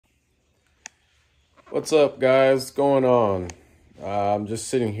What's up, guys? What's going on? I'm just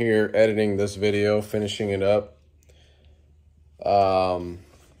sitting here editing this video, finishing it up. Man,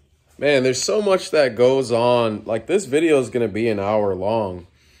 there's so much that goes on. Like, this video is going to be an hour long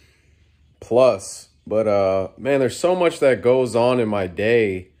plus, but man, there's so much that goes on in my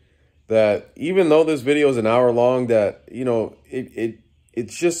day that even though this video is an hour long, that, you know,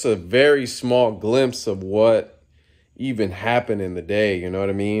 it's just a very small glimpse of what even happened in the day, you know what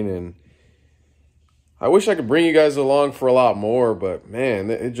I mean? And I wish I could bring you guys along for a lot more, but man,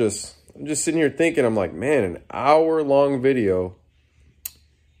 I'm just sitting here thinking, I'm like, man, an hour-long video,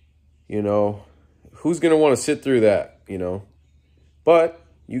 you know, who's going to want to sit through that, you know? But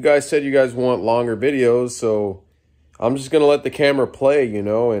you guys said you guys want longer videos, so I'm just going to let the camera play, you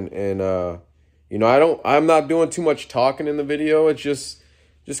know, and you know, I'm not doing too much talking in the video. It's just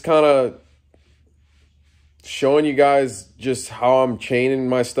kind of showing you guys just how I'm chaining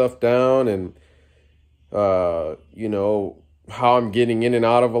my stuff down and you know, how I'm getting in and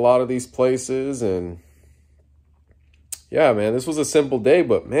out of a lot of these places. And yeah, man, this was a simple day,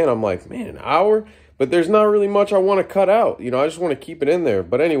 but man, I'm like, man, an hour, but there's not really much I want to cut out. You know, I just want to keep it in there.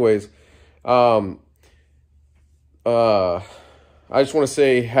 But anyways, I just want to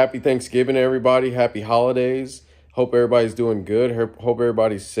say happy Thanksgiving to everybody. Happy holidays. Hope everybody's doing good. Hope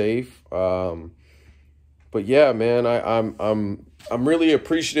everybody's safe. But yeah, man, I'm really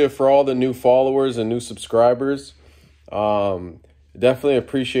appreciative for all the new followers and new subscribers. Definitely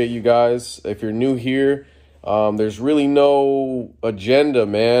appreciate you guys. If you're new here, there's really no agenda,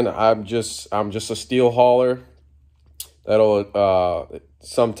 man. I'm just a steel hauler that'll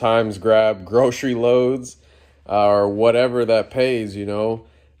sometimes grab grocery loads or whatever that pays, you know.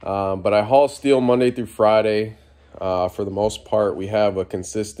 But I haul steel Monday through Friday. For the most part, we have a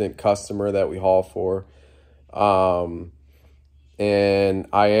consistent customer that we haul for. And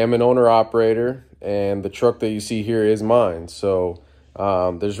I am an owner-operator, and the truck that you see here is mine. So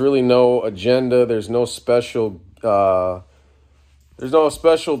there's really no agenda. There's no special deal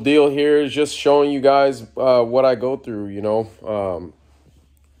here. It's just showing you guys what I go through, you know,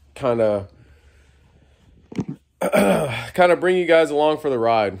 kind of bring you guys along for the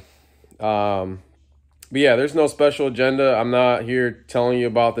ride. But yeah, there's no special agenda. I'm not here telling you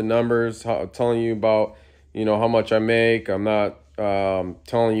about the numbers, telling you about, you know, how much I make. I'm not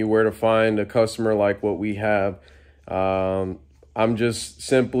telling you where to find a customer like what we have. I'm just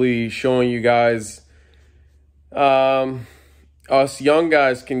simply showing you guys, us young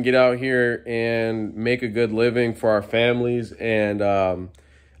guys can get out here and make a good living for our families. And I'm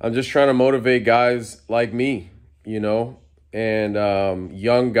just trying to motivate guys like me, you know, and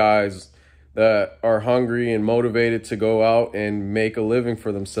young guys that are hungry and motivated to go out and make a living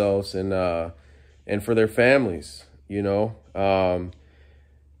for themselves and for their families, you know. I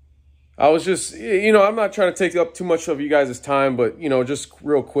was just, you know, I'm not trying to take up too much of you guys' time, but, you know, just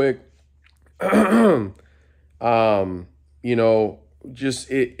real quick, you know,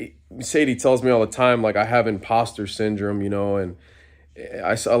 just Sadie tells me all the time, like, I have imposter syndrome, you know, and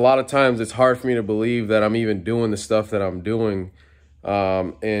a lot of times it's hard for me to believe that I'm even doing the stuff that I'm doing,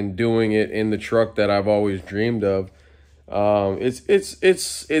 and doing it in the truck that I've always dreamed of.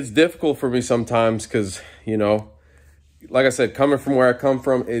 It's difficult for me sometimes because, you know, like I said, coming from where I come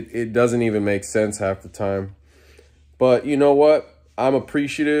from, it doesn't even make sense half the time. But you know what? I'm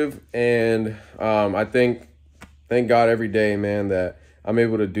appreciative, and I thank God every day, man, that I'm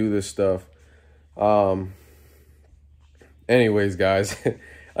able to do this stuff. Anyways, guys,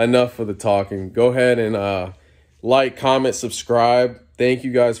 enough of the talking. Go ahead and like, comment, subscribe. Thank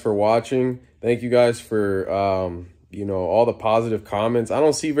you guys for watching. Thank you guys for you know, all the positive comments. I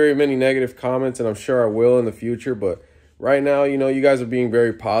don't see very many negative comments, and I'm sure I will in the future, but right now, you know, you guys are being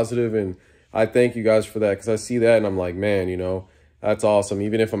very positive, and I thank you guys for that, because I see that and I'm like, man, you know, that's awesome,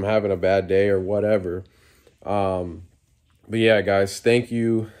 even if I'm having a bad day or whatever. But yeah, guys, thank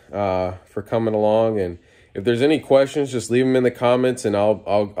you for coming along, and if there's any questions, just leave them in the comments, and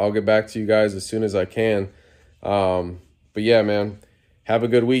I'll get back to you guys as soon as I can. But yeah, man, have a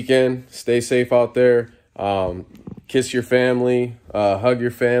good weekend. Stay safe out there. Kiss your family, hug your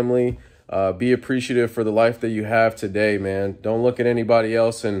family, be appreciative for the life that you have today, man. Don't look at anybody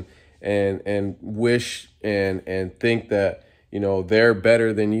else and wish and think that, you know, they're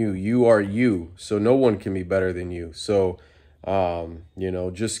better than you. You are you. So no one can be better than you. So, you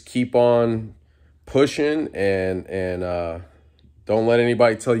know, just keep on pushing and don't let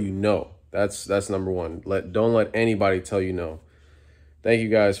anybody tell you no. That's number one. Don't let anybody tell you no. Thank you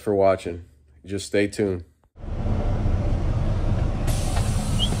guys for watching. Just stay tuned.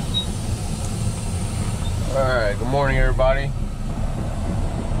 All right, good morning, everybody.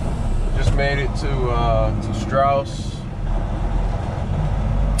 Just made it to Strauss.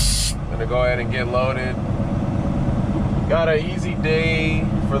 Gonna go ahead and get loaded. Got an easy day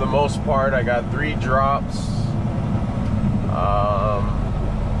for the most part. I got 3 drops.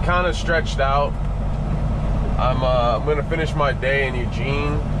 Kind of stretched out. I'm gonna finish my day in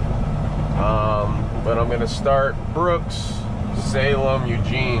Eugene, but I'm gonna start Brooks, Salem,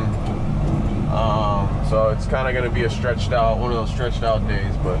 Eugene. So it's kind of gonna be a stretched out, one of those stretched out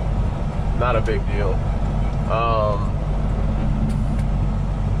days, but not a big deal.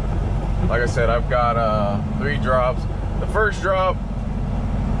 Like I said, I've got 3 drops. The first drop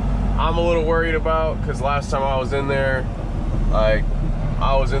I'm a little worried about, because last time I was in there, like,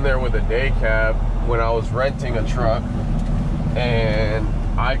 I was in there with a day cab when I was renting a truck, and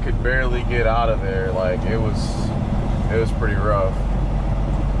I could barely get out of there. Like, it was pretty rough.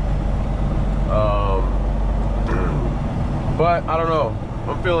 But I don't know,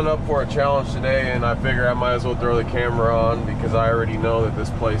 I'm feeling up for a challenge today, and I figure I might as well throw the camera on, because I already know that this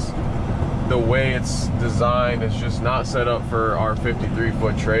place, the way it's designed, it's just not set up for our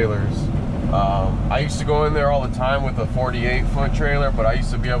 53-foot trailers. I used to go in there all the time with a 48-foot trailer, but I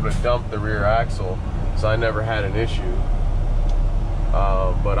used to be able to dump the rear axle, so I never had an issue.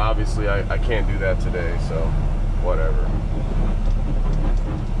 But obviously I can't do that today, so whatever.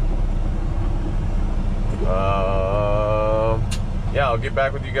 Yeah, I'll get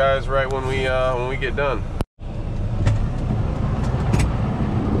back with you guys right when we get done.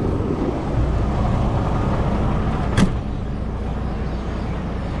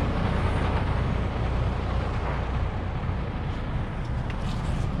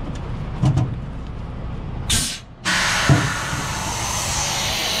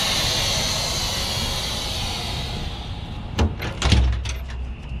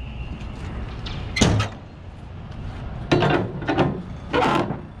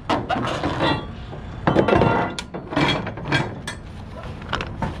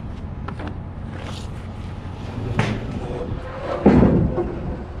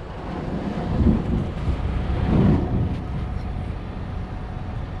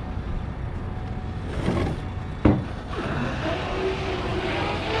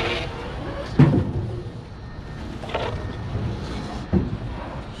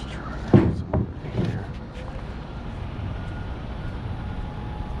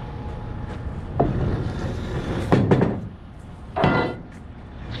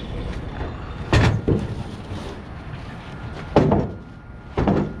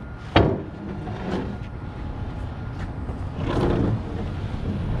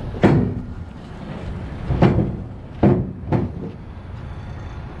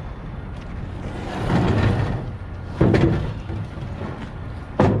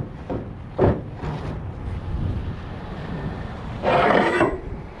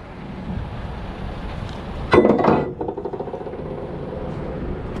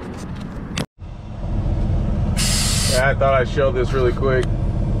 I thought I'd show this really quick.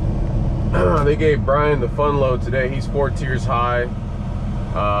 They gave Brian the fun load today. He's 4 tiers high.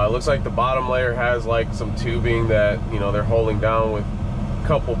 Looks like the bottom layer has like some tubing that, you know, they're holding down with a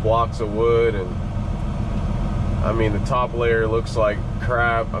couple blocks of wood, and I mean the top layer looks like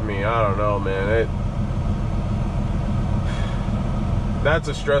crap. I mean, I don't know, man. That's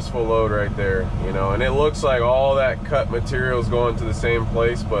a stressful load right there, you know, and it looks like all that cut material is going to the same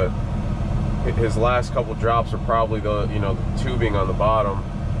place, but his last couple drops are probably the, you know, the tubing on the bottom.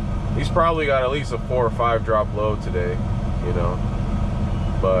 He's probably got at least a 4 or 5 drop load today, you know,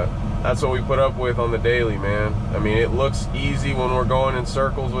 but that's what we put up with on the daily, man. I mean, it looks easy when we're going in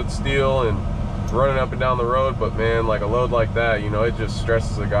circles with steel and running up and down the road, but man, like a load like that, you know, it just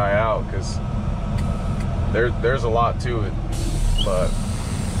stresses a guy out, because there's a lot to it. But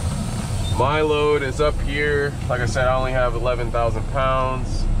my load is up here. Like I said, I only have 11,000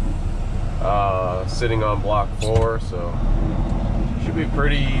 pounds sitting on block 4, so should be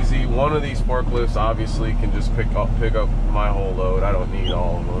pretty easy. One of these forklifts obviously can just pick up my whole load. I don't need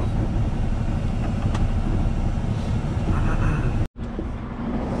all of them.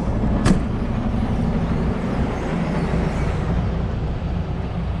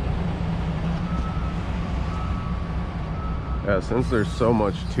 Yeah, since there's so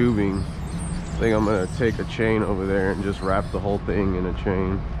much tubing, I think I'm gonna take a chain over there and just wrap the whole thing in a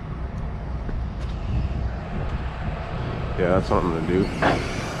chain. Yeah, that's something to do.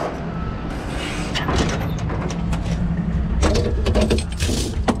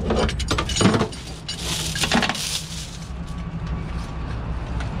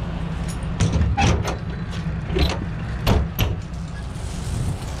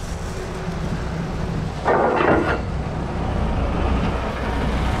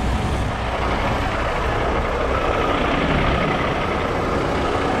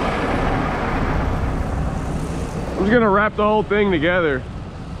 gonna wrap the whole thing together.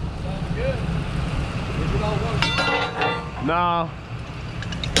 Sounds good. Is it all one? Nah.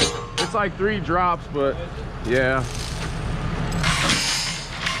 It's like 3 drops, but yeah.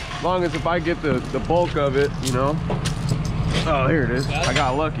 As long as if I get the bulk of it, you know. Oh, here it is. I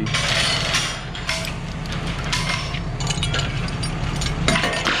got lucky.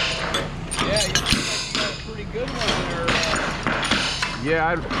 Yeah, you got a pretty good one there.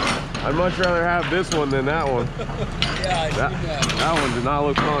 Yeah, I'd much rather have this one than that one. Yeah, I That, see that. that one did not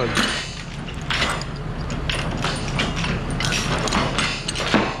look fun.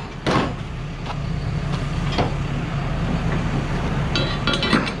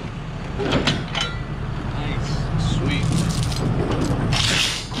 Nice, sweet.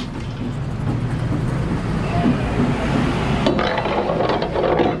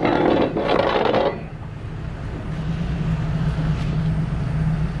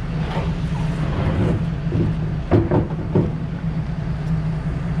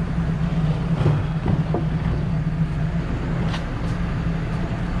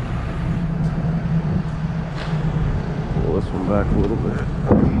 Pull this one back a little bit.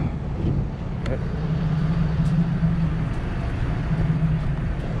 Okay.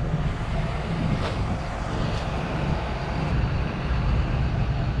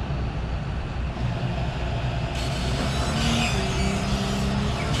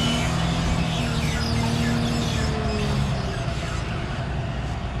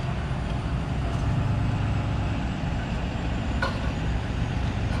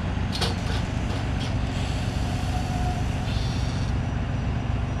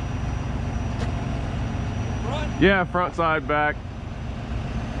 Yeah, front side back.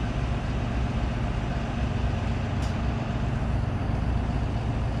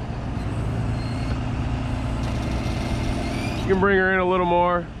 You can bring her in a little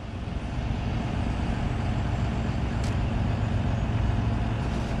more.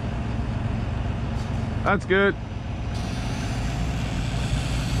 That's good.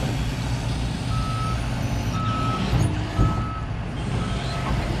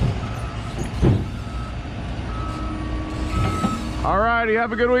 Alrighty,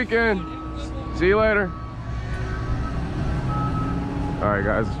 have a good weekend. See you later. Alright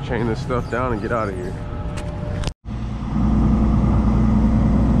guys, let's chain this stuff down and get out of here.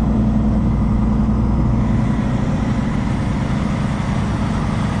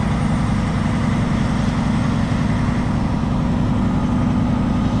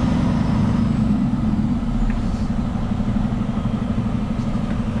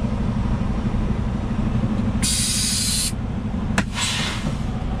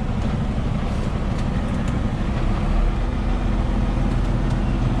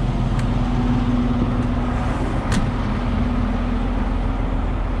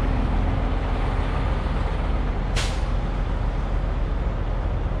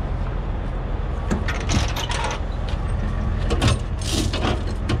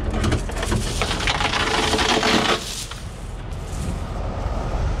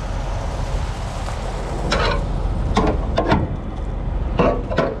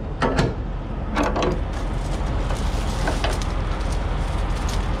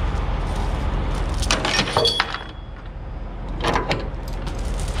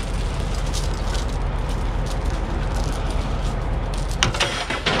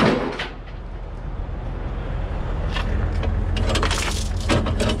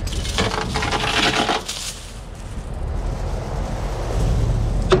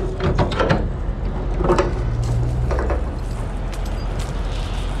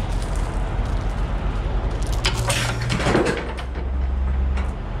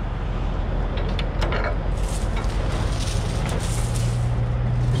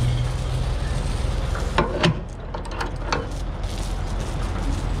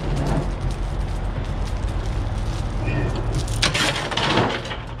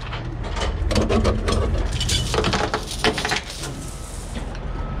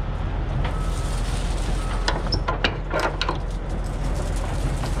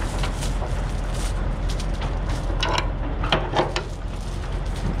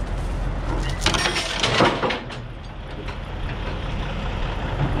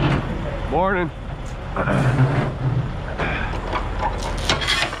 Morning.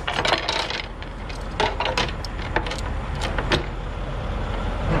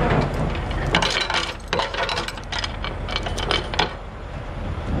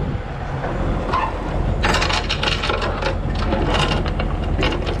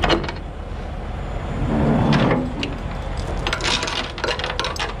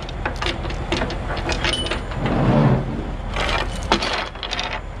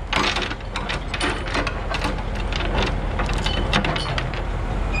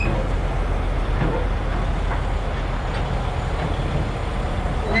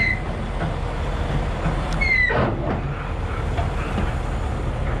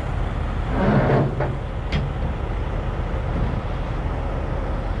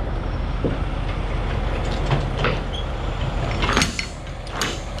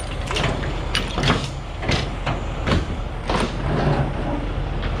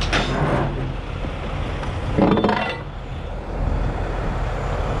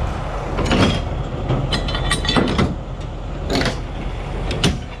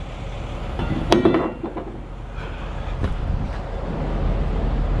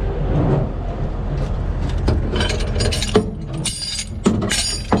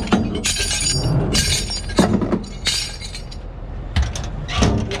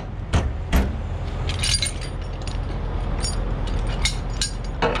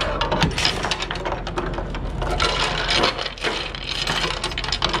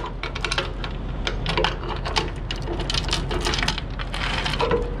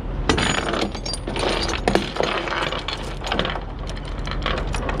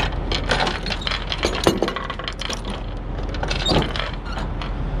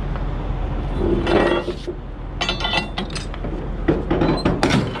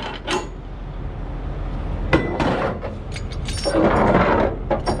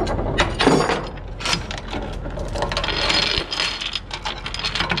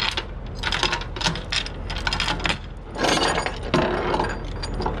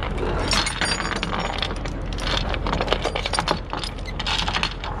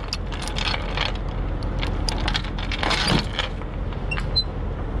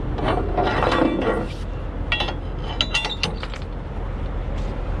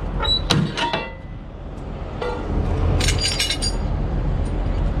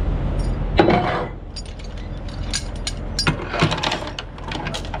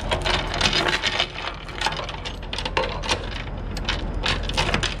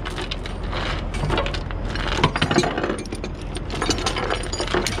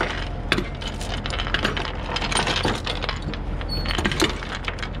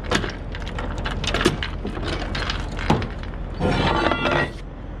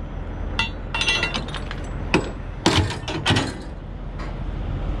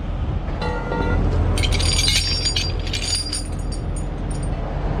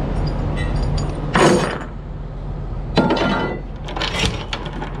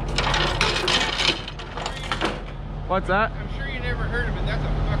 What's that? I'm sure you never heard of it. That's a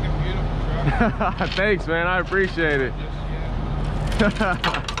fucking beautiful truck. Thanks, man. I appreciate it. Just,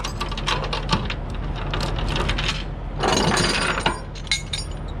 yeah.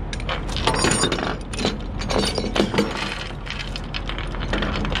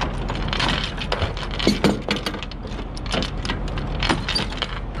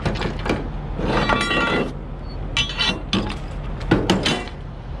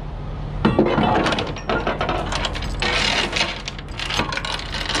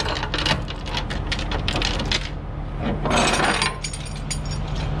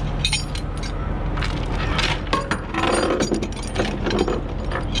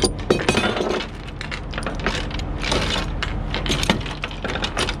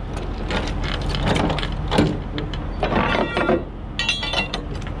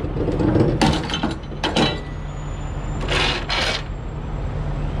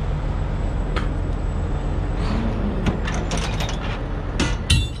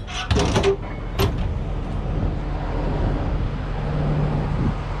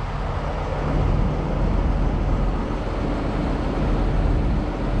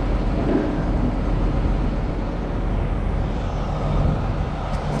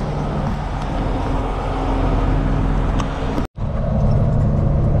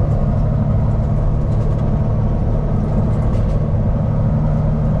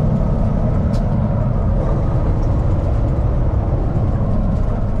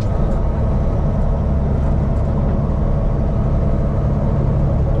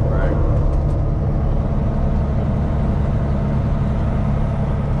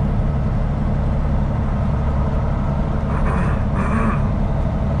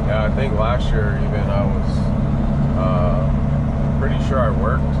 Last year even I was pretty sure I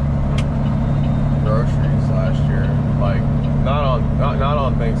worked groceries last year, like not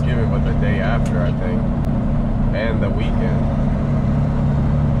on Thanksgiving, but the day after, I think, and the weekend.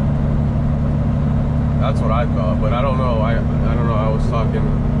 That's what I thought, but I don't know. I don't know. I was talking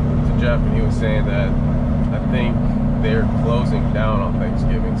to Jeff and he was saying that I think they're closing down on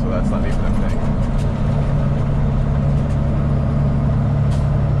Thanksgiving, so that's not even a thing.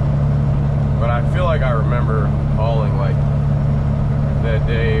 But I feel like I remember calling like the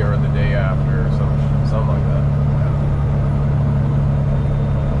day or the day after or something like that.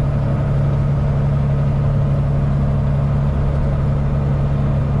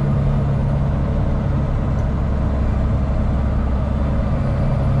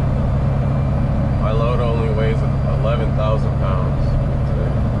 My load only weighs 11,000 pounds today.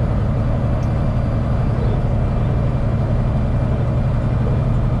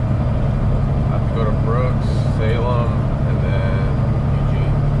 Go to Brooks, Salem, and then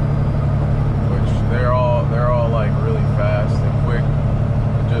Eugene, which they're all like really fast and quick.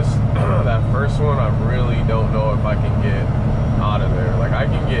 Just that first one, I really don't know if I can get out of there. Like I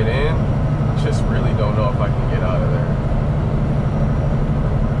can get in, just really don't know if I can get out of there.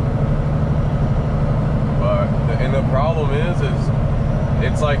 But and the problem is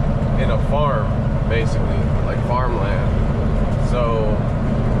it's like in a farm, basically, like farmland. So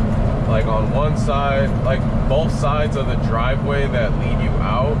like on one side, like both sides of the driveway that lead you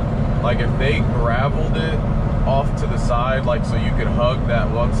out, like if they graveled it off to the side, like so you could hug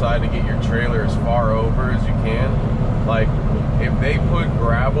that one side to get your trailer as far over as you can, like if they put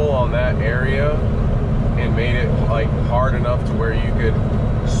gravel on that area and made it like hard enough to where you could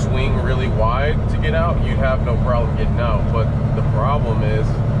swing really wide to get out, you'd have no problem getting out. But the problem is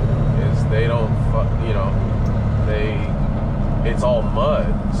they don't, you know, it's all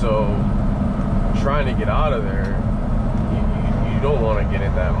mud, so trying to get out of there, you don't want to get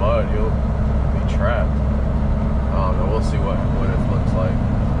in that mud, you'll be trapped. I don't know, we'll see what it looks like.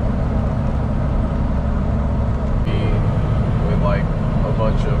 With like a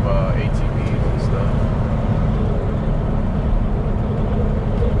bunch of ATVs and stuff.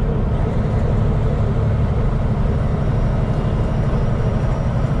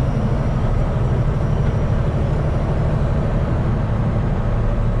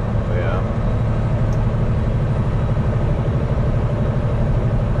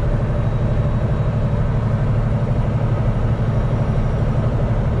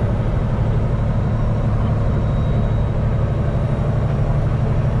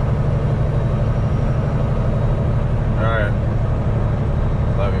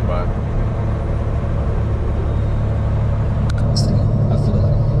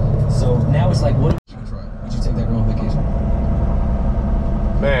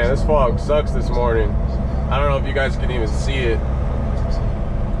 Man, this fog sucks this morning. I don't know if you guys can even see it.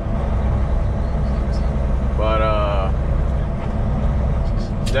 But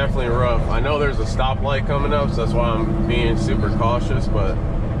definitely rough. I know there's a stoplight coming up, so that's why I'm being super cautious, but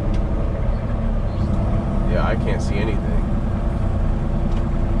yeah, I can't see anything.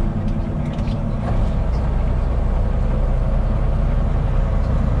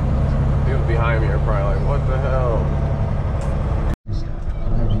 People behind me are probably like, what the hell?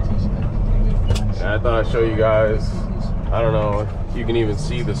 Yeah, I thought I'd show you guys. I don't know if you can even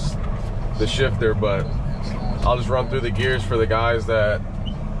see this, the shifter, but I'll just run through the gears for the guys that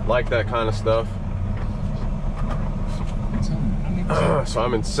like that kind of stuff. So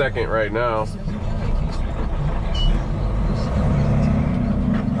I'm in second right now.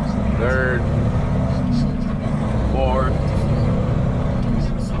 Third, fourth,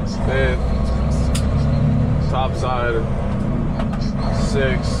 fifth, top side,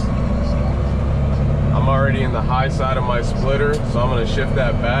 sixth. I'm already in the high side of my splitter, so I'm gonna shift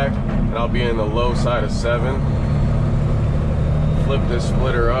that back and I'll be in the low side of 7. Flip this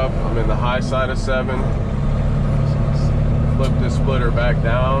splitter up, I'm in the high side of 7. Flip this splitter back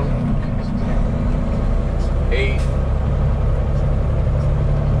down, 8.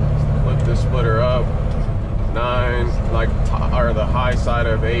 Flip this splitter up, 9, like, or the high side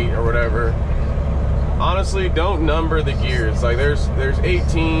of 8 or whatever. Honestly, don't number the gears. Like there's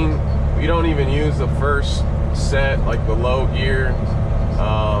 18. You don't even use the first set, like the low gear.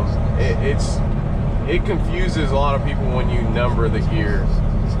 It confuses a lot of people when you number the gear.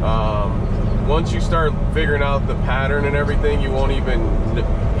 Once you start figuring out the pattern and everything, you won't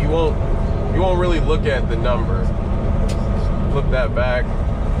really look at the number. Flip that back,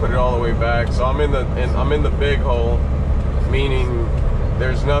 put it all the way back. So I'm in the big hole, meaning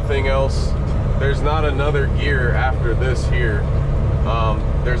there's nothing else. There's not another gear after this here.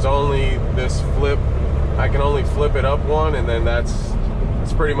 There's only this flip. I can only flip it up one, and then that's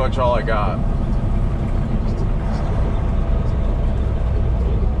pretty much all I got.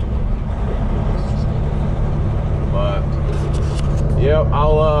 But yeah,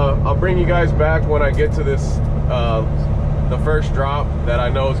 I'll bring you guys back when I get to this the first drop that I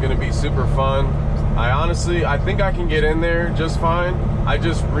know is going to be super fun. I think I can get in there just fine. I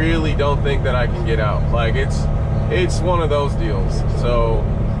just really don't think that I can get out. Like it's one of those deals. So,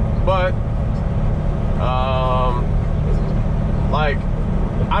 but like,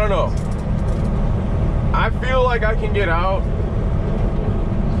 I don't know. I feel like I can get out.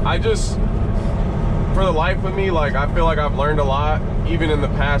 I just, for the life of me, like I feel like I've learned a lot, even in the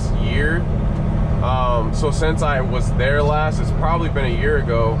past year. So since I was there last, it's probably been a year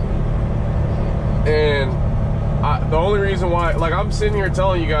ago. And the only reason why, like, I'm sitting here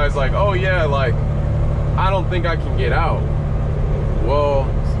telling you guys, like, oh yeah, like, I don't think I can get out. Well,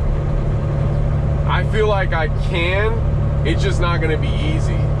 I feel like I can. It's just not going to be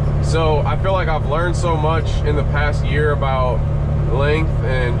easy. So I feel like I've learned so much in the past year about length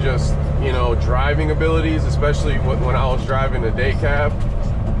and just, you know, driving abilities, especially when I was driving the day cab,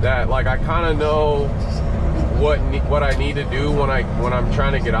 that like I kind of know what I need to do when I'm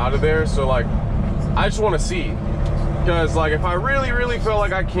trying to get out of there. So like I just want to see, because like if I really feel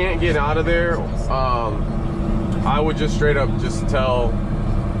like I can't get out of there, I would just straight up just tell,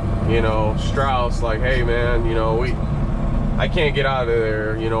 you know, Strauss, like, hey man, you know, I can't get out of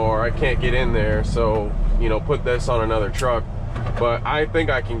there, you know, or I can't get in there, so, you know, put this on another truck. But I think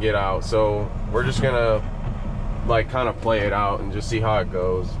I can get out, so we're just gonna like kind of play it out and just see how it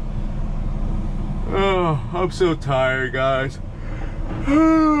goes. Oh, I'm so tired, guys.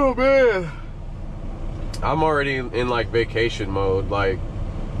 Oh man, I'm already in like vacation mode. Like,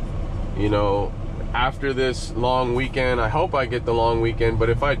 you know, after this long weekend, I hope I get the long weekend, but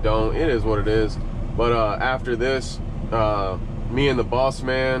if I don't, it is what it is. But after this, me and the boss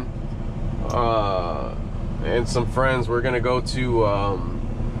man and some friends, we're gonna go to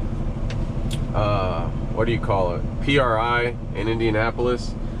what do you call it, PRI in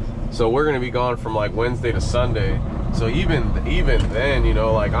Indianapolis. So we're gonna be gone from like Wednesday to Sunday. So even then, you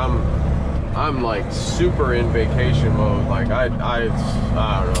know, like I'm like super in vacation mode. Like I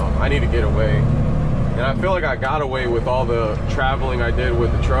don't know, I need to get away. And I feel like I got away with all the traveling I did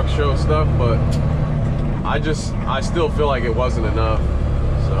with the truck show stuff, but I still feel like it wasn't enough.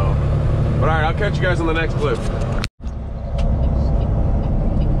 So, but all right, I'll catch you guys on the next clip.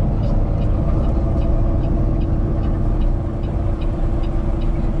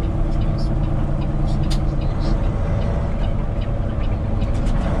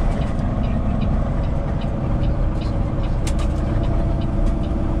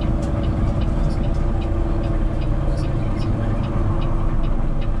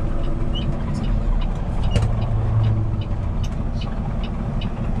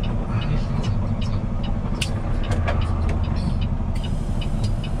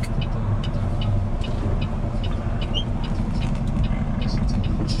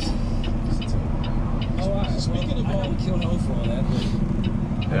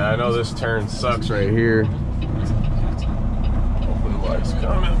 I know this turn sucks right here. Hopefully the light's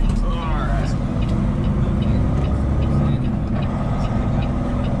coming. Alright.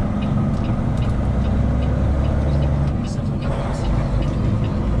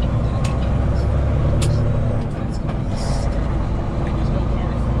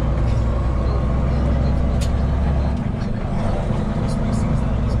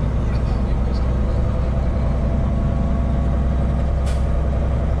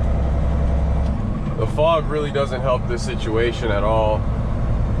 The fog really doesn't help this situation at all.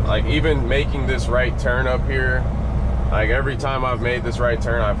 Like, even making this right turn up here, like every time I've made this right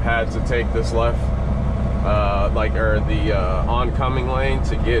turn, I've had to take this left, or the oncoming lane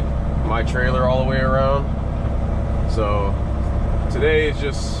to get my trailer all the way around. So today is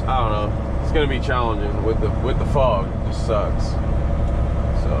just, I don't know, it's gonna be challenging with the fog. It just sucks.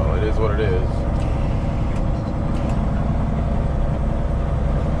 So it is what it is.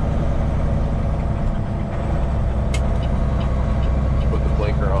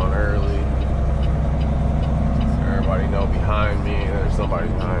 On early. Everybody know behind me, there's somebody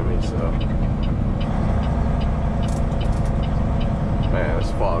behind me, so. Man,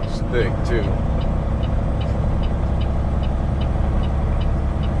 this fog's thick too.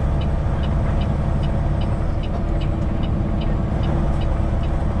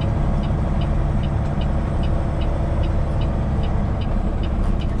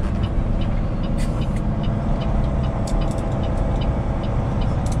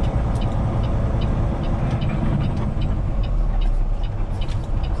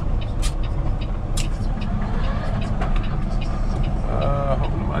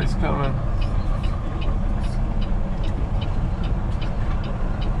 Coming.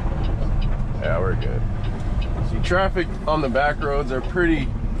 Yeah, we're good. See, traffic on the back roads are pretty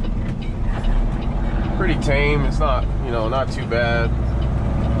tame. It's not, you know, not too bad,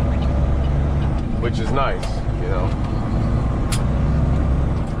 which is nice, you know.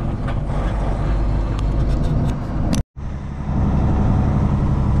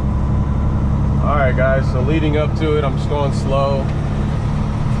 All right, guys, so leading up to it, I'm just going slow.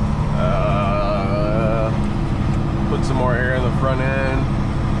 Put some more air in the front end.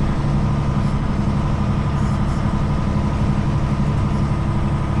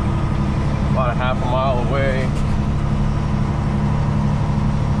 About a half a mile away.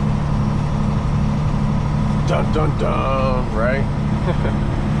 Dun dun dun, right?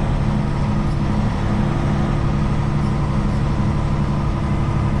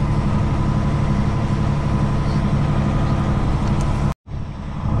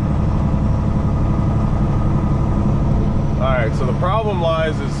 So the problem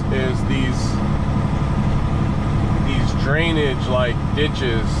lies is these drainage like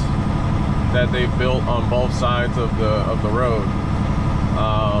ditches that they've built on both sides of the road.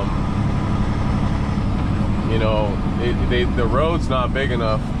 You know, the road's not big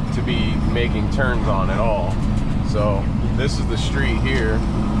enough to be making turns on at all. So this is the street here.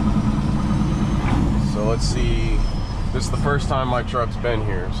 So let's see. This is the first time my truck's been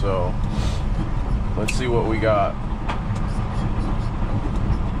here. So let's see what we got.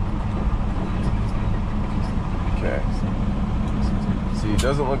 Okay. See, it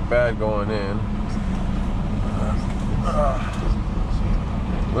doesn't look bad going in.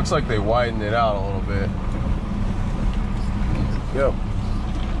 Looks like they widened it out a little bit. Yep.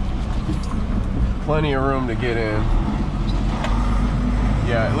 Plenty of room to get in.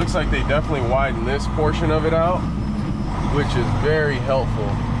 Yeah, it looks like they definitely widened this portion of it out, which is very helpful.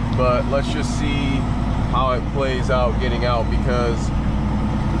 But let's just see how it plays out getting out, because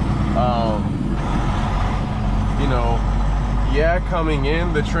you know, yeah, coming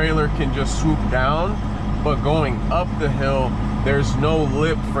in, the trailer can just swoop down, but going up the hill, there's no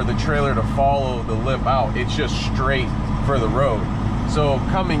lip for the trailer to follow the lip out. It's just straight for the road. So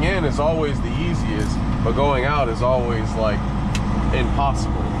coming in is always the easiest, but going out is always like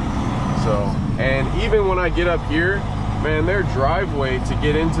impossible. So, and even when I get up here, man, their driveway to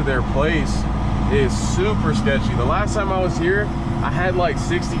get into their place is super sketchy. The last time I was here, I had like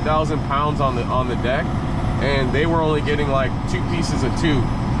 60,000 pounds on the deck, and they were only getting like 2 pieces of tube.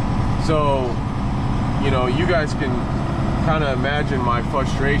 So, you know, you guys can kind of imagine my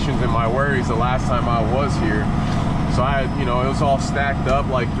frustrations and my worries the last time I was here. So I had, you know, it was all stacked up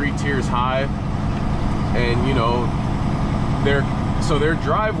like 3 tiers high, and you know, their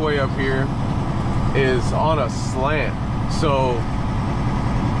driveway up here is on a slant. So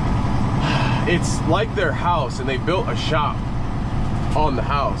it's like their house, and they built a shop on the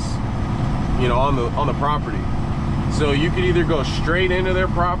house, you know, on the property. So you could either go straight into their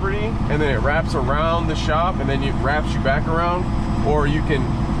property and then it wraps around the shop and then it wraps you back around, or you can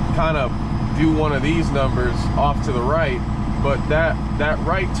kind of do one of these numbers off to the right, but that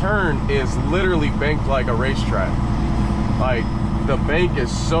right turn is literally banked like a racetrack. Like, the bank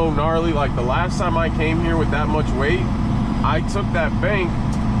is so gnarly. Like, the last time I came here with that much weight, I took that bank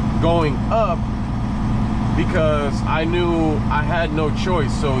going up because I knew I had no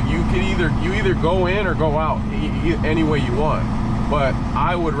choice. So you either go in or go out any way you want. But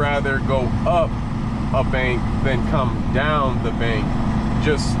I would rather go up a bank than come down the bank.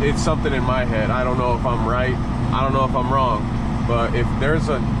 Just, it's something in my head. I don't know if I'm right. I don't know if I'm wrong. But if there's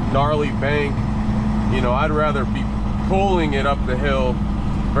a gnarly bank, you know, I'd rather be pulling it up the hill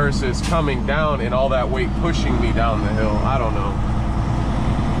versus coming down and all that weight pushing me down the hill. I don't know.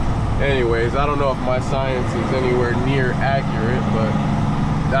 Anyways, I don't know if my science is anywhere near accurate, but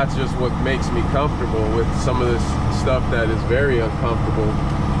that's just what makes me comfortable with some of this stuff that is very uncomfortable.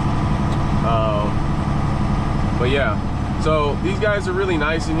 But yeah, so these guys are really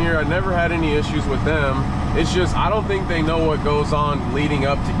nice in here. I never had any issues with them. It's just, I don't think they know what goes on leading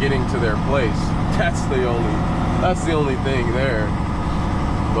up to getting to their place. That's the only thing there.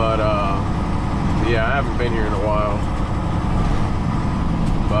 But yeah, I haven't been here in a while.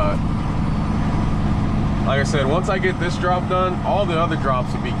 But like I said, once I get this drop done, all the other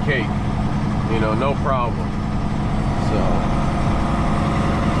drops will be cake. You know, no problem. So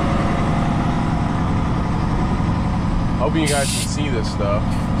hoping you guys can see this stuff.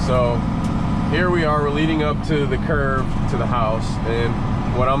 So here we are, we're leading up to the curve to the house, and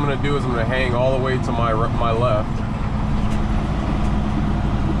what I'm gonna do is I'm gonna hang all the way to my left.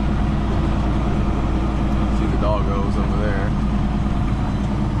 See the doggos over there.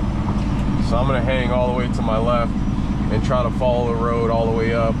 So I'm gonna hang all the way to my left and try to follow the road all the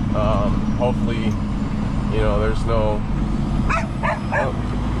way up. Hopefully, you know, there's no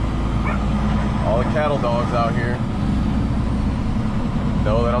all the cattle dogs out here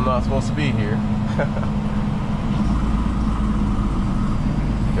know that I'm not supposed to be here.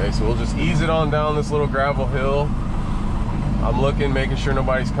 Okay, so we'll just ease it on down this little gravel hill. I'm looking, making sure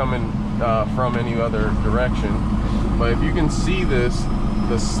nobody's coming from any other direction. But if you can see this,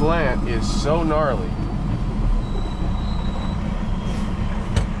 the slant is so gnarly.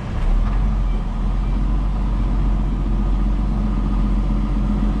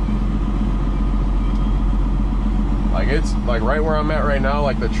 Like, it's like right where I'm at right now,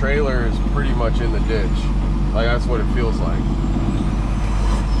 like the trailer is pretty much in the ditch. Like, that's what it feels like.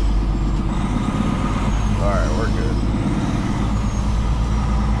 All right, we're good.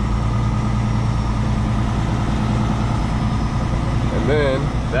 And then,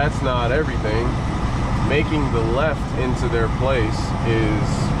 that's not everything. Making the left into their place is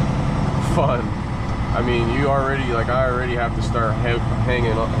fun. I mean, you already, like, I already have to start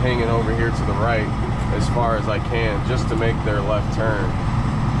hanging over here to the right as far as I can, just to make their left turn.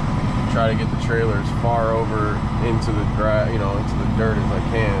 Try to get the trailer as far over into the into the dirt as I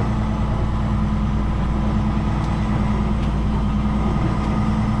can.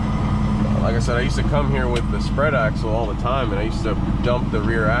 Like I said, I used to come here with the spread axle all the time, and I used to dump the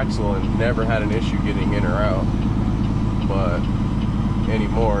rear axle and never had an issue getting in or out. But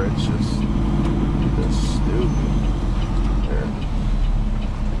anymore, it's just stupid. There.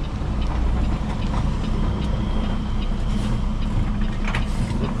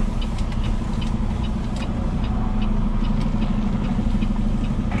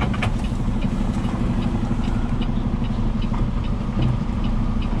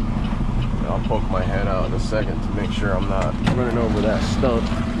 Poke my head out in a second to make sure I'm not running over that stump.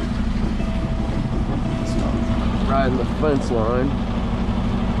 So, riding the fence line.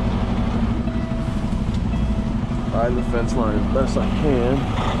 Riding the fence line as best I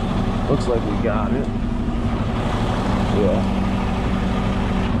can. Looks like we got it. Yeah.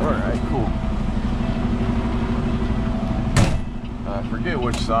 Alright, cool. I forget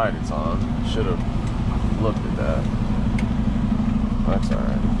which side it's on. Should have looked at that. That's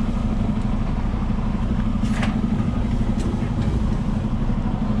alright.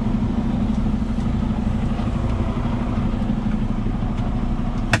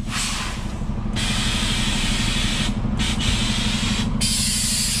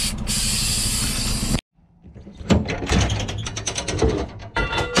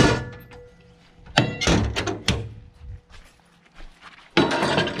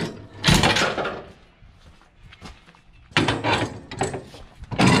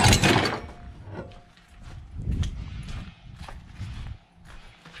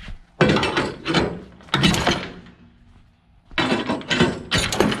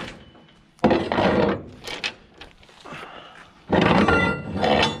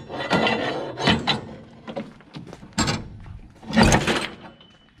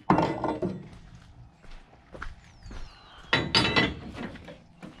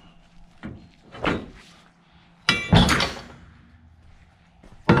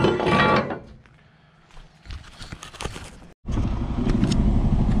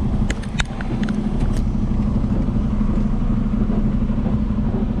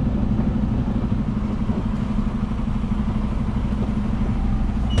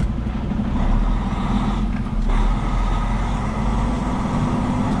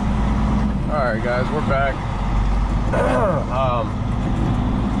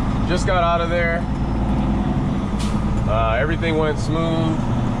 just got out of there. Everything went smooth.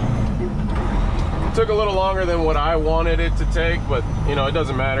 It took a little longer than what I wanted it to take, but you know, it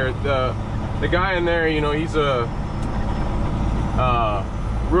doesn't matter. The guy in there, you know, he's a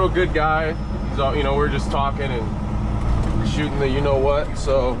real good guy. So, you know, we're just talking and shooting the you know what.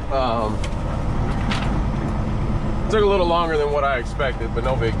 So it took a little longer than what I expected, but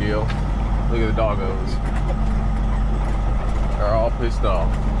no big deal. Look at the doggos. They're all pissed off.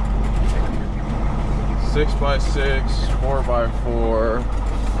 6x6, 4x4,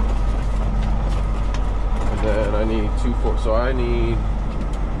 and then I need 2 4. So I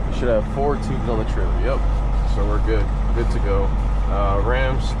should have 4 tubes on the trailer. Yep. So we're good to go.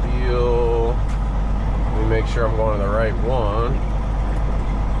 Ram steel. Let me make sure I'm going to the right one.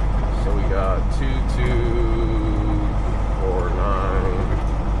 So we got 2 4 9.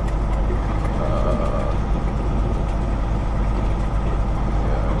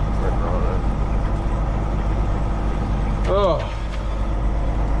 Oh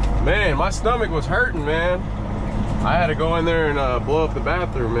man, my stomach was hurting, man. I had to go in there and blow up the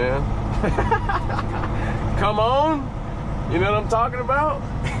bathroom, man. Come on, you know what I'm talking about?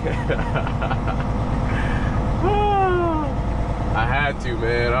 I had to,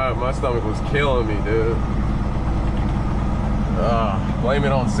 man. My stomach was killing me, dude. Blame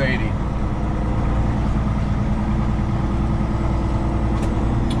it on Sadie.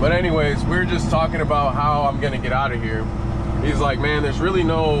 But anyways, we're just talking about how I'm gonna get out of here. He's like, man, there's really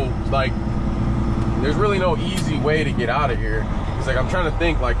no easy way to get out of here. He's like, I'm trying to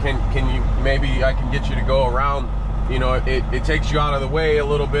think, like, can you, maybe I can get you to go around, you know, it takes you out of the way a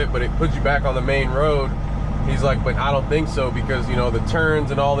little bit, but it puts you back on the main road. He's like, but I don't think so, because, you know, the turns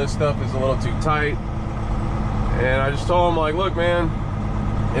and all this stuff is a little too tight. And I just told him, like, look, man,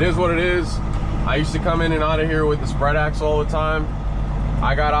 it is what it is. I used to come in and out of here with the spread axle all the time.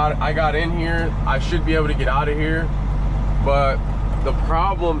 I got in here, I should be able to get out of here. But the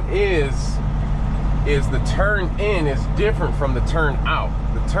problem is the turn in is different from the turn out.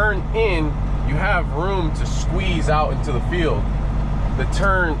 The turn in, you have room to squeeze out into the field. The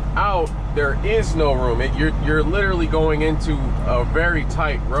turn out, there is no room. You're literally going into a very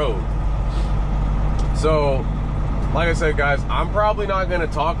tight road. So, like I said, guys, I'm probably not gonna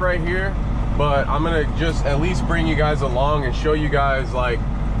talk right here, but I'm gonna just at least bring you guys along and show you guys like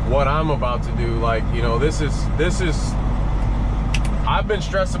what I'm about to do. Like, you know, this is I've been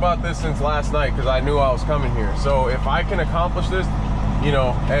stressed about this since last night because I knew I was coming here. So if I can accomplish this, you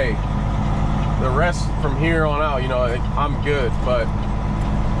know, hey, the rest from here on out, you know, I'm good. But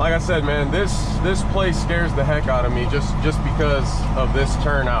like I said, man, this place scares the heck out of me just because of this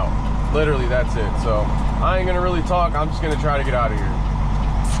turnout. Literally, that's it. So I ain't gonna really talk. I'm just gonna try to get out of here.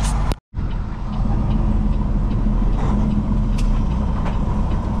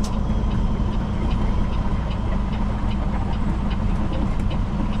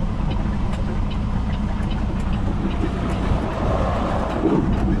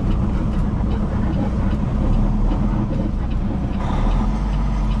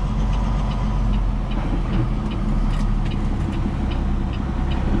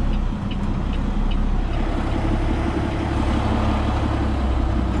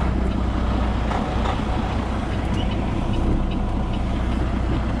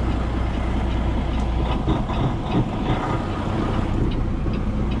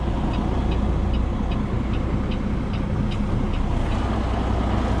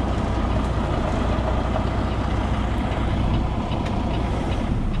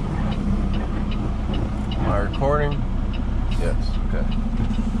 Recording? Yes, okay.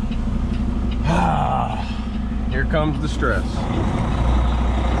 Here comes the stress.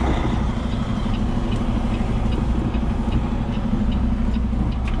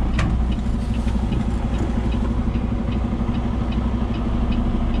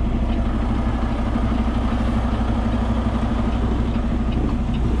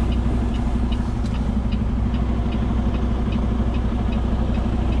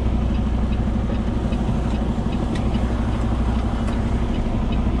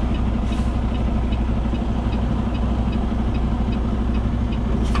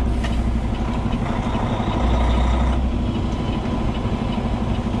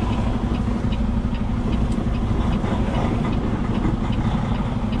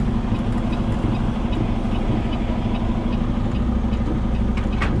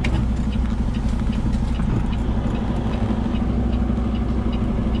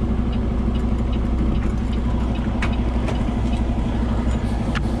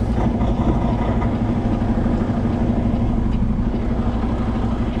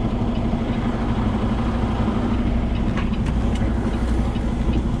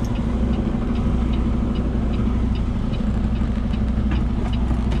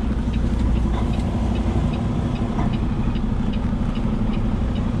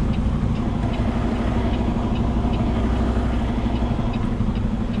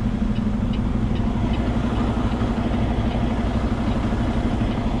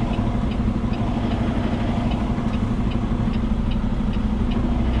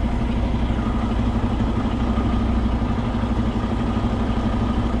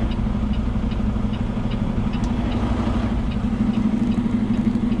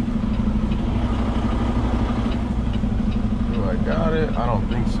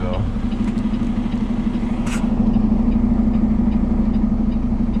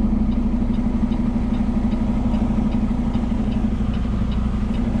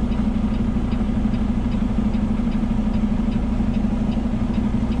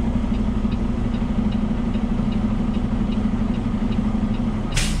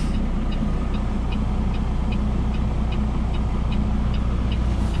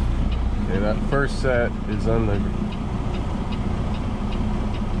 That first set is on the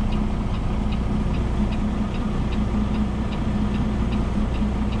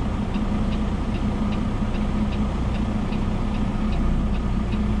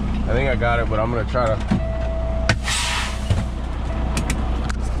I think I got it, but I'm gonna try to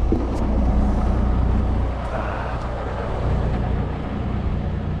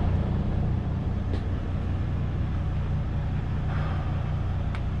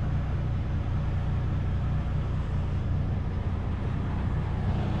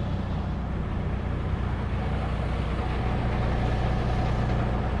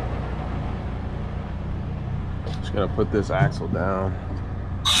gonna put this axle down.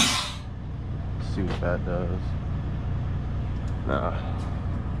 See what that does. Nah,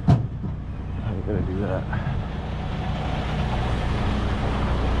 I ain't gonna do that.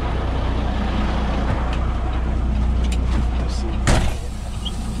 Let's see.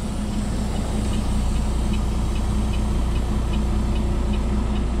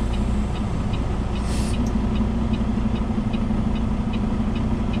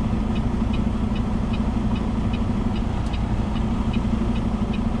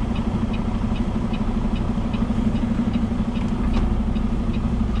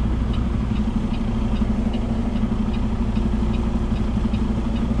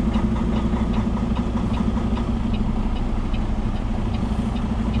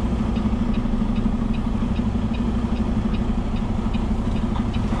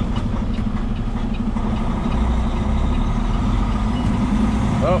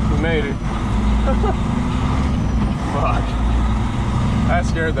 Oh, we made it. Fuck. That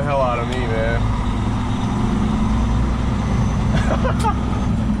scared the hell out of me, man.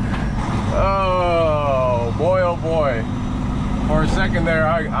 Oh boy, oh boy. For a second there,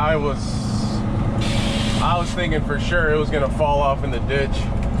 I was thinking for sure it was gonna fall off in the ditch.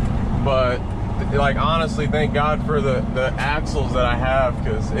 But like honestly, thank God for the axles that I have,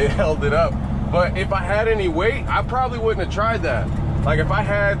 because it held it up. But if I had any weight, I probably wouldn't have tried that. Like if I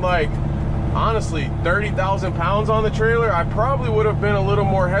had like, honestly, 30,000 pounds on the trailer, I probably would have been a little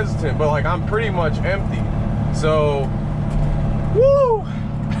more hesitant, but like I'm pretty much empty. So, woo!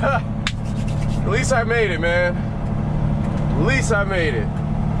 At least I made it, man. At least I made it.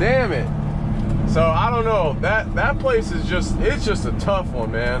 Damn it. So I don't know, that place is just, it's just a tough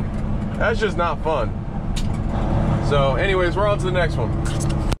one, man. That's just not fun. So anyways, we're on to the next one.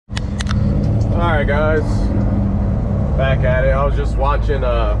 All right, guys. Back at it. I was just watching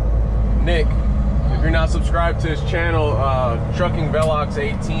Nick. If you're not subscribed to his channel, Trucking Velox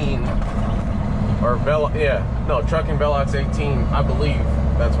 18, or Trucking Velox 18, I believe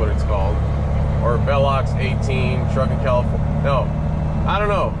that's what it's called, or Velox 18 Trucking California. No, I don't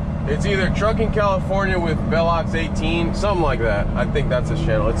know. It's either Trucking California with Velox 18, something like that. I think that's his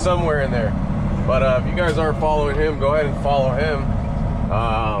channel. It's somewhere in there. But if you guys aren't following him, go ahead and follow him.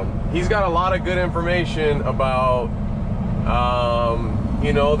 He's got a lot of good information about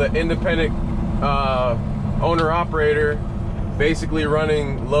you know, the independent owner-operator basically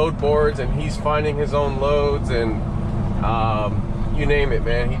running load boards, and he's finding his own loads, and you name it,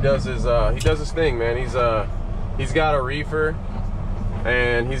 man. He does his thing, man. He's got a reefer,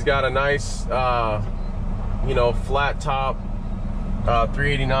 and he's got a nice you know, flat top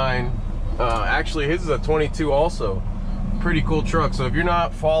 389. Actually his is a 22 also. Pretty cool truck. So if you're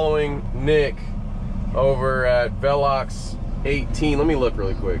not following Nick over at Velox 18, let me look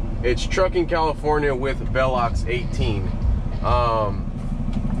really quick. It's Trucking California with Velox 18.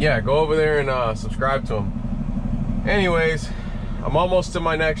 Yeah, go over there and subscribe to him. Anyways, I'm almost to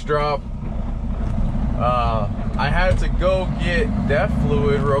my next drop. I had to go get DEF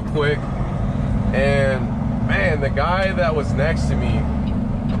fluid real quick, and man, the guy that was next to me,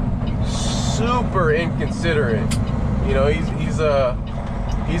 super inconsiderate. You know, he's a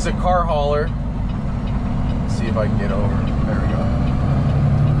car hauler. Let's see if I can get over. There we go.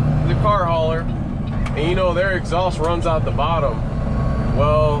 He's a car hauler, and you know their exhaust runs out the bottom.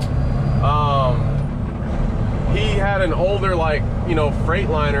 Well, he had an older, like, you know,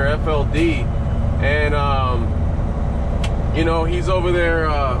 Freightliner FLD, and you know, he's over there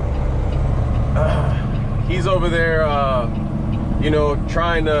you know,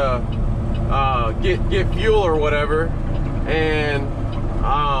 trying to get fuel or whatever, and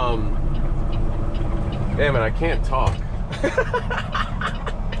damn it, I can't talk.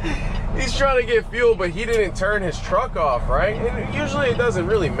 He's trying to get fuel, but he didn't turn his truck off, right? And usually it doesn't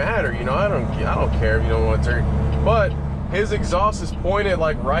really matter, you know. I don't care if you don't want to turn, but his exhaust is pointed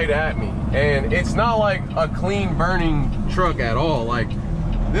like right at me, and it's not like a clean burning truck at all. Like,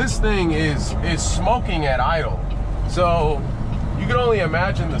 this thing is smoking at idle, so you can only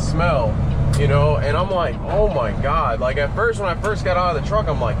imagine the smell. you know, and I'm like, oh my God. Like at first, when I first got out of the truck,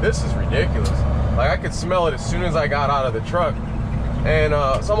 I'm like, this is ridiculous. Like I could smell it as soon as I got out of the truck. And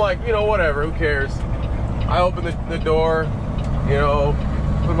so I'm like, you know, whatever, who cares? I opened the door, you know,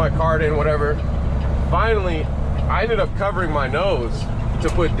 put my card in, whatever. Finally, I ended up covering my nose to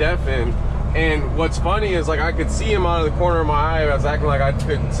put Def in. And what's funny is like I could see him out of the corner of my eye. I was acting like I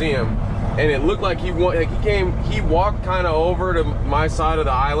couldn't see him. And it looked like he walked kind of over to my side of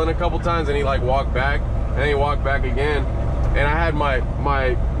the island a couple times, and he like walked back, and then he walked back again. And I had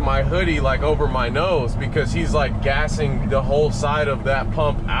my hoodie like over my nose because he's like gassing the whole side of that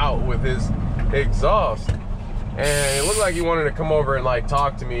pump out with his exhaust. And it looked like he wanted to come over and like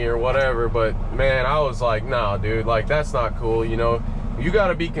talk to me or whatever, but man, I was like, nah, dude, like that's not cool, you know? You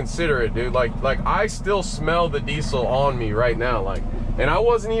gotta be considerate, dude. Like I still smell the diesel on me right now, like, and I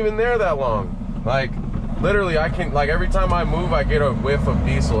wasn't even there that long. Like, literally, I can, like, every time I move, I get a whiff of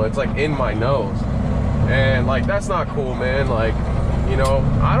diesel. It's like in my nose. And like, that's not cool, man. Like, you know,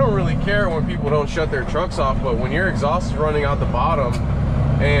 I don't really care when people don't shut their trucks off, but when your exhaust is running out the bottom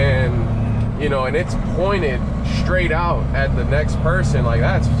and, you know, and it's pointed straight out at the next person, like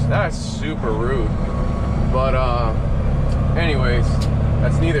that's super rude. But anyways,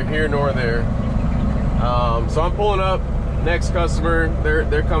 that's neither here nor there. So I'm pulling up. Next customer,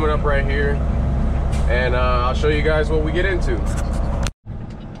 they're coming up right here, and I'll show you guys what we get into.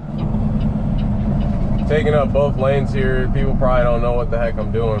 Taking up both lanes here. People probably don't know what the heck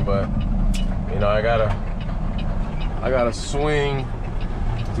I'm doing, but you know, I gotta swing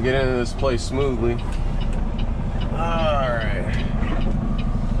to get into this place smoothly. All right.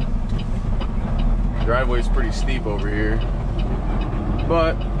 Driveway's pretty steep over here,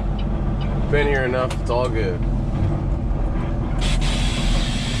 but been here enough. It's all good.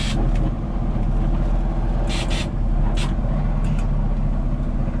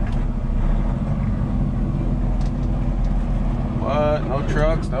 What? No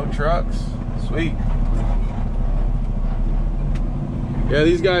trucks, no trucks. Sweet. Yeah,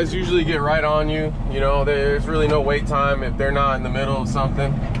 these guys usually get right on you. You know, there's really no wait time if they're not in the middle of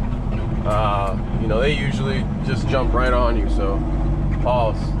something. You know, they usually just jump right on you, so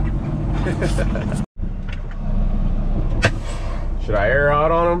pause. Should I air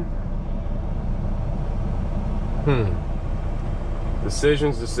out on them?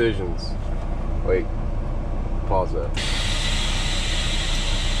 Decisions. Wait, pause that.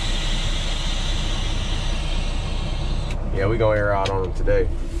 Yeah, we gonna air out on them today.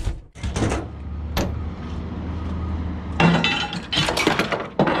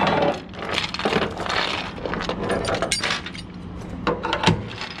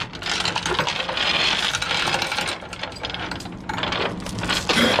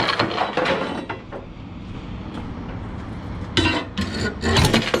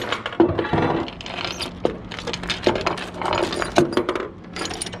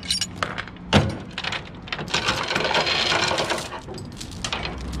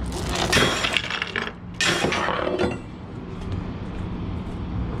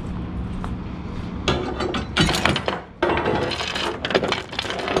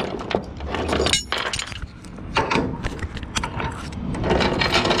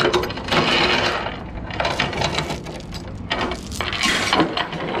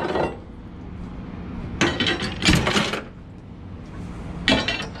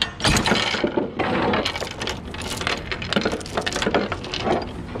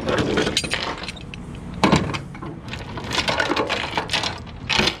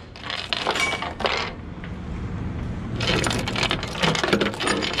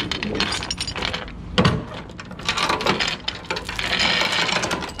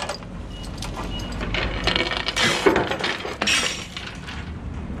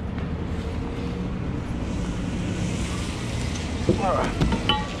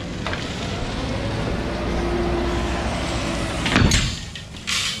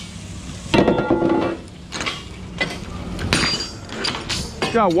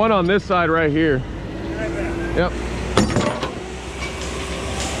 Got one on this side right here. Yep.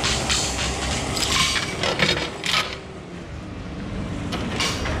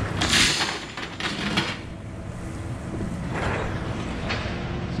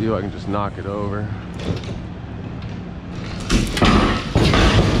 See if I can just knock it over.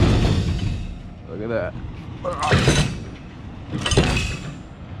 Look at that.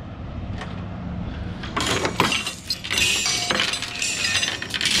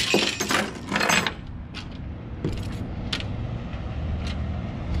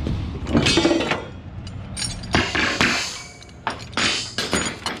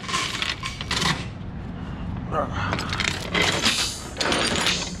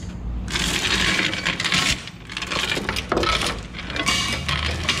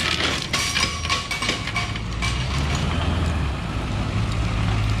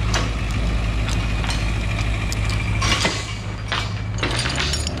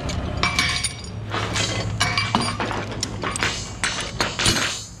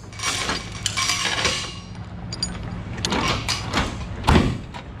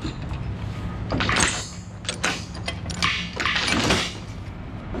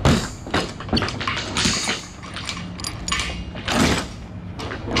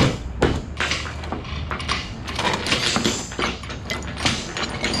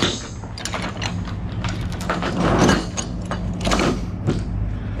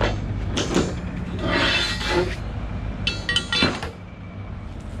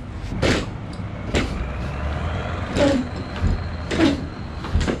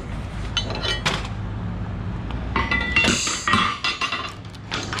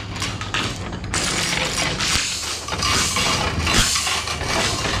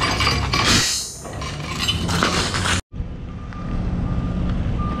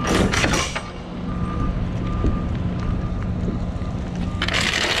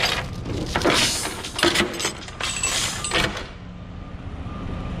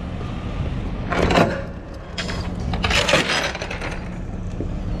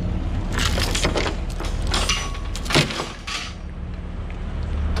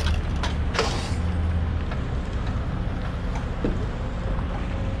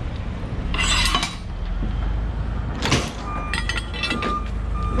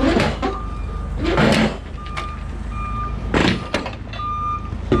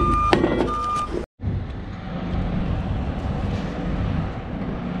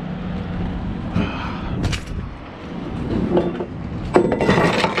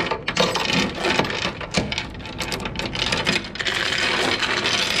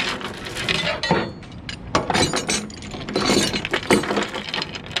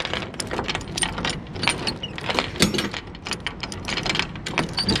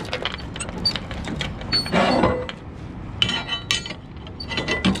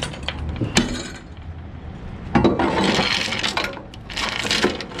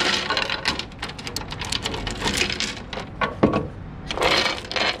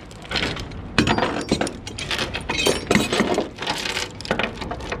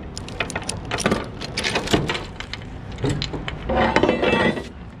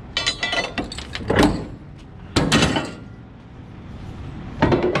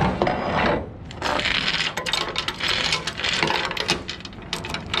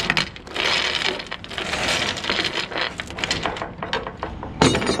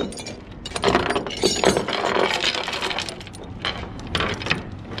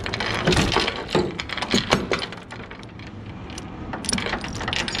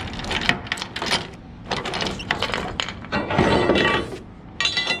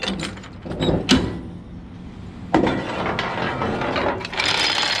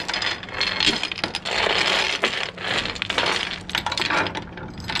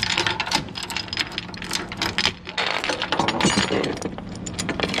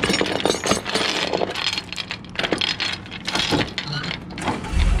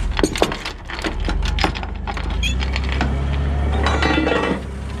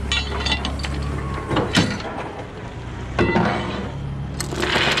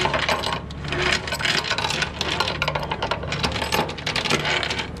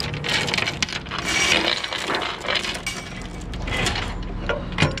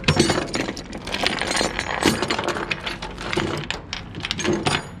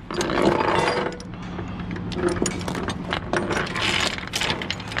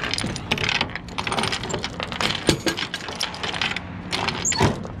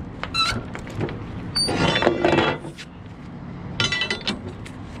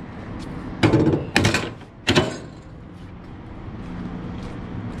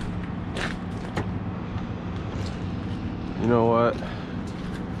 You know what?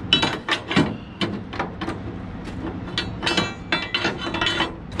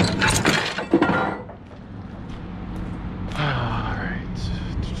 All right.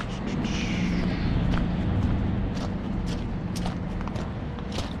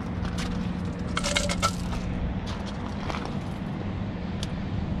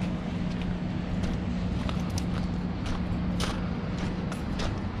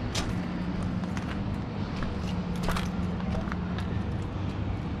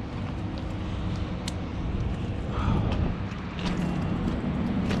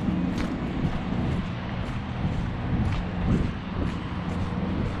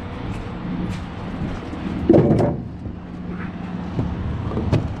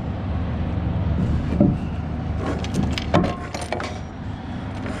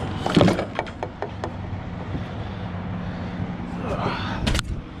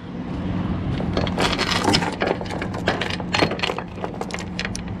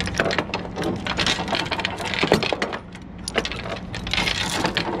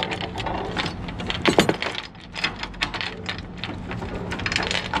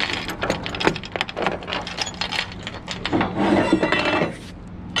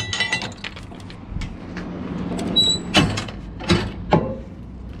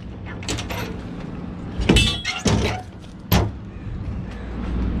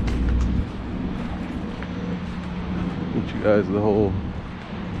 You guys the whole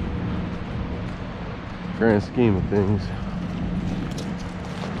grand scheme of things.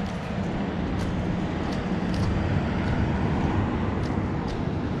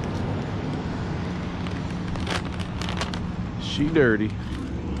 She dirty.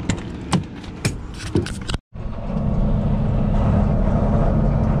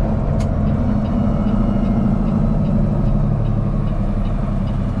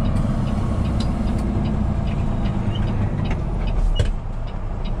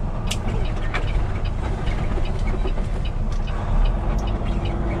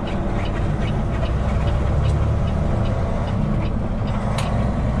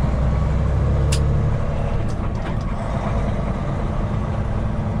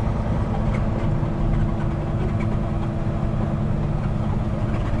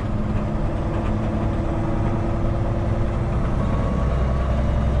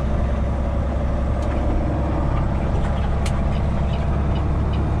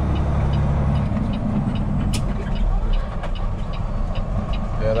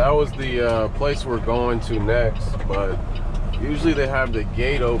 Yeah, that was the place we're going to next, but usually they have the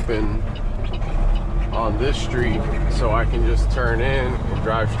gate open on this street so I can just turn in and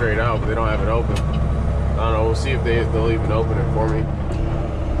drive straight out, but they don't have it open. I don't know, we'll see if they'll even open it for me.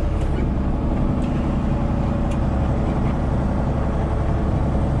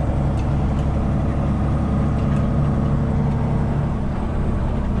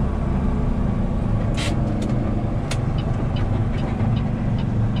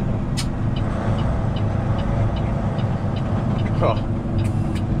 Oh,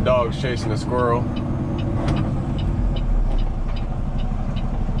 dog's chasing a squirrel.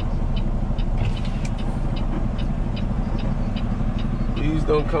 Please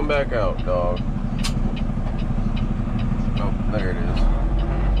don't come back out, dog. Oh, there it is.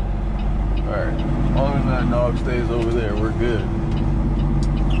 Alright, as long as that dog stays over there, we're good.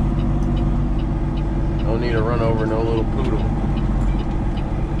 Don't need to run over no little poodle.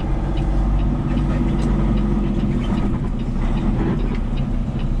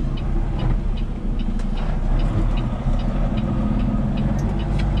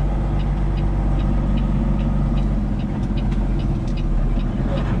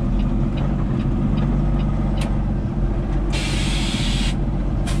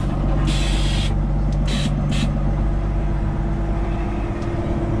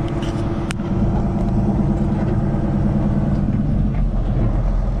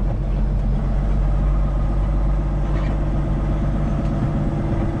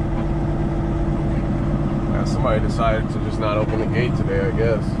 Somebody decided to just not open the gate today, I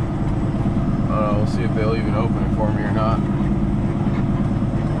guess. We'll see if they'll even open it for me or not.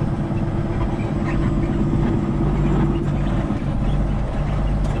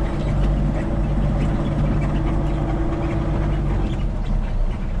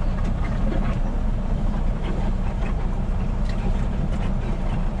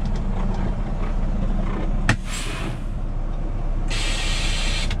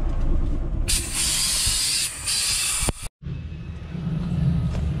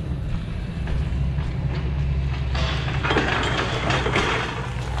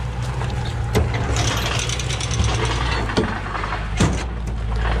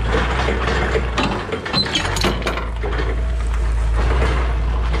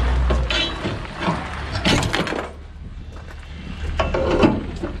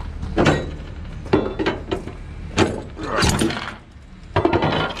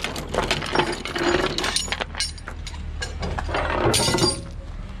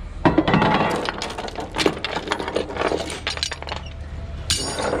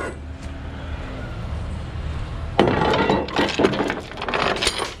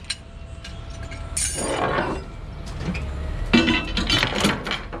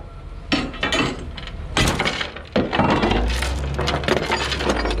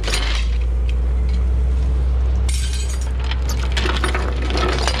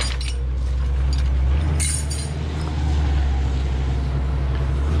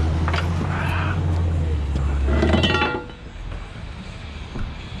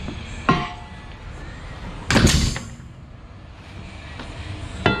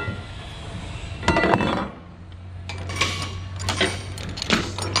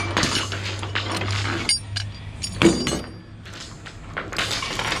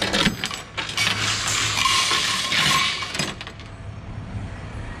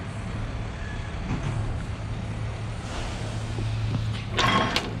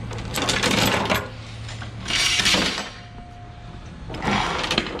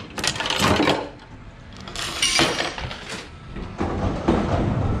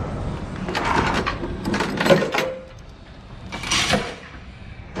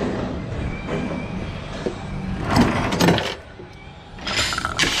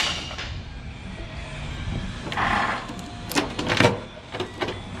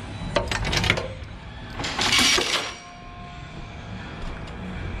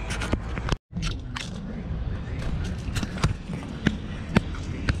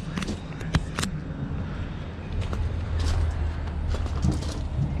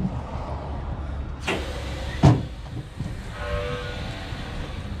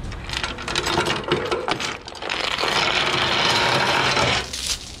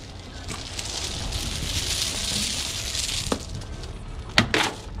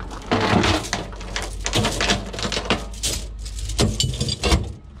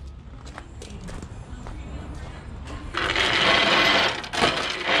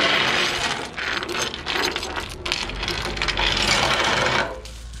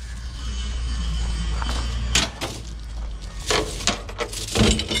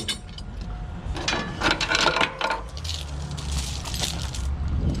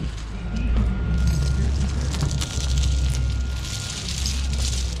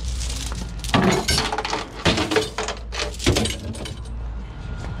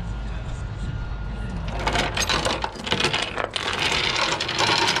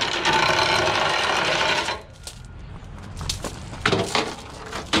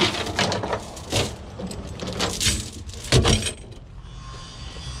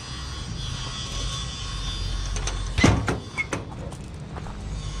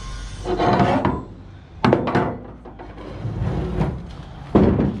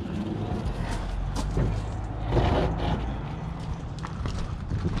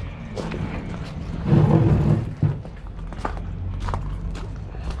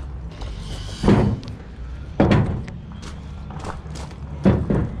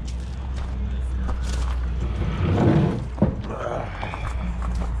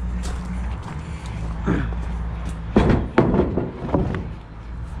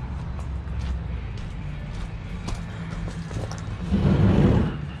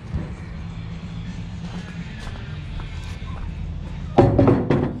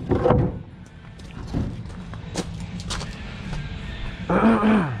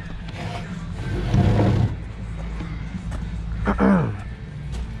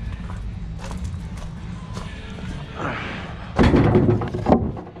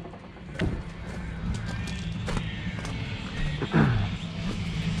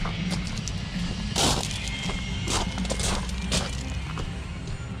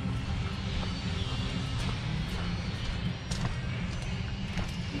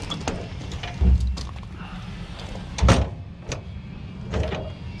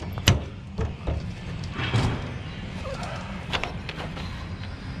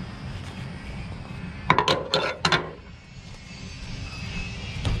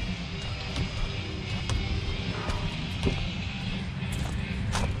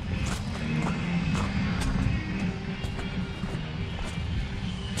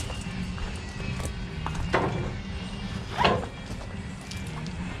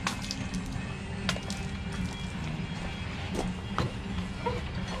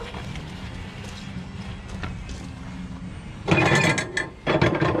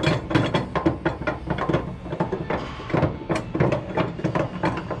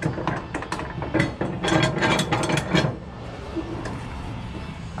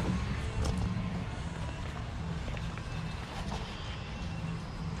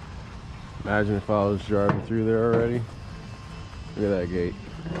 Imagine if I was driving through there already. Look at that gate.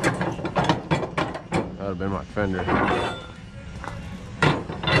 That would have been my fender.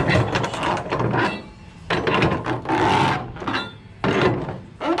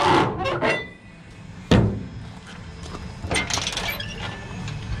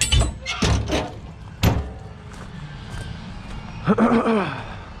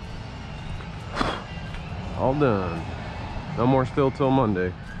 All done. No more still till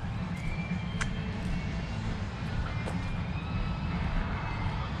Monday.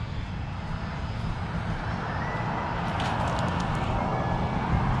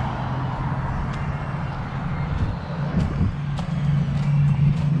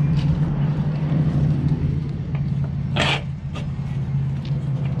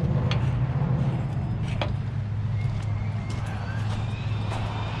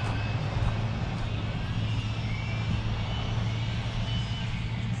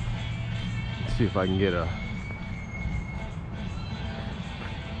 See if I can get a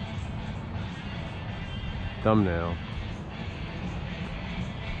thumbnail.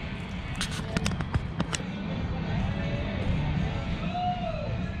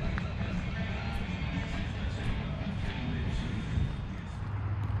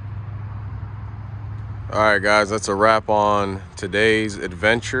 All right, guys, that's a wrap on today's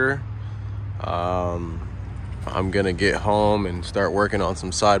adventure. I'm gonna get home and start working on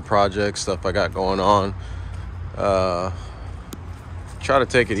some side projects, stuff I got going on. Try to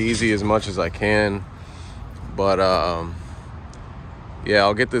take it easy as much as I can, but yeah,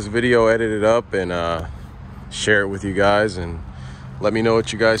 I'll get this video edited up and share it with you guys, and let me know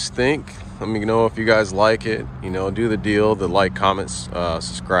what you guys think. Let me know if you guys like it. You know, do the deal, the like, comments,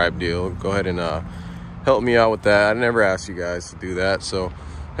 subscribe deal. Go ahead and help me out with that. I never asked you guys to do that, so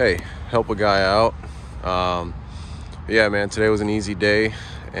hey, help a guy out. Yeah, man, today was an easy day,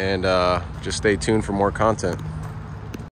 and just stay tuned for more content.